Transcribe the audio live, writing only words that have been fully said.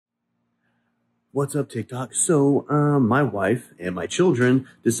What's up, TikTok? So, my wife and my children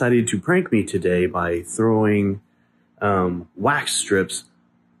decided to prank me today by throwing wax strips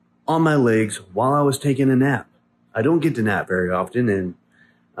on my legs while I was taking a nap. I don't get to nap very often, and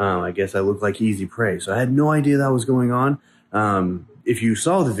I guess I look like easy prey. So I had no idea that was going on. If you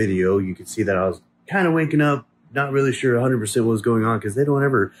saw the video, you could see that I was kind of waking up, not really sure 100% what was going on because they don't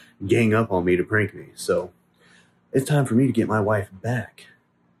ever gang up on me to prank me. So it's time for me to get my wife back.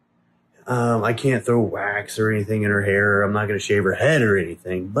 I can't throw wax or anything in her hair. I'm not going to shave her head or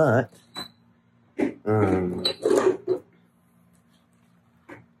anything, but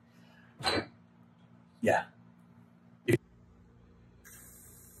yeah.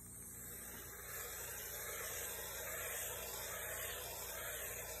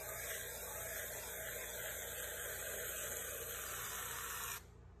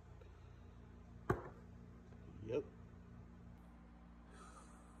 Yep.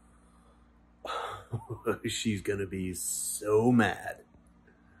 She's gonna be so mad.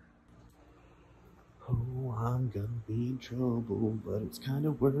 Oh, I'm gonna be in trouble, but it's kind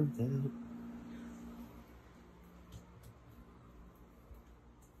of worth it.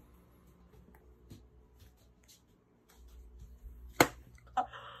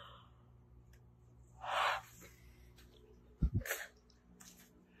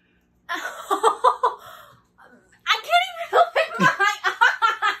 I can't even open my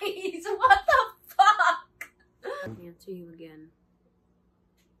eyes. What the fuck? Let me answer you again.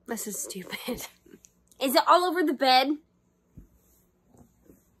 This is stupid. Is it all over the bed?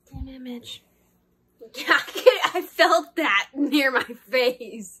 Damn it, Mitch. Yeah, I felt that near my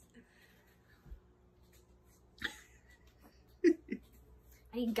face. I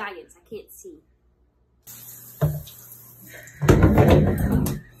need guidance. I can't see.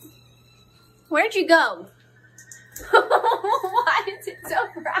 Where'd you go? Why is it so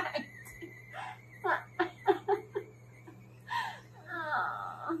bright?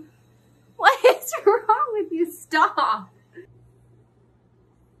 Oh. What is wrong with you? Stop.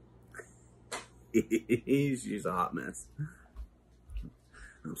 She's a hot mess.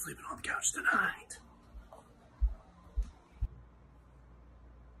 I'm sleeping on the couch tonight.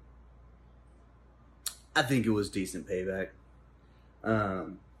 I think it was decent payback.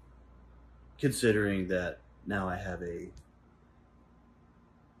 Considering that now I have a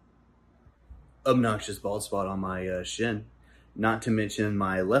obnoxious bald spot on my shin. Not to mention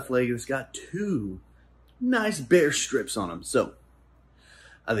my left leg has got two nice bare strips on them. So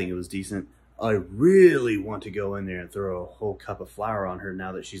I think it was decent. I really want to go in there and throw a whole cup of flour on her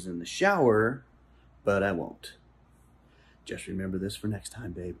now that she's in the shower, but I won't. Just remember this for next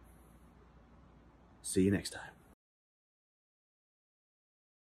time, babe. See you next time.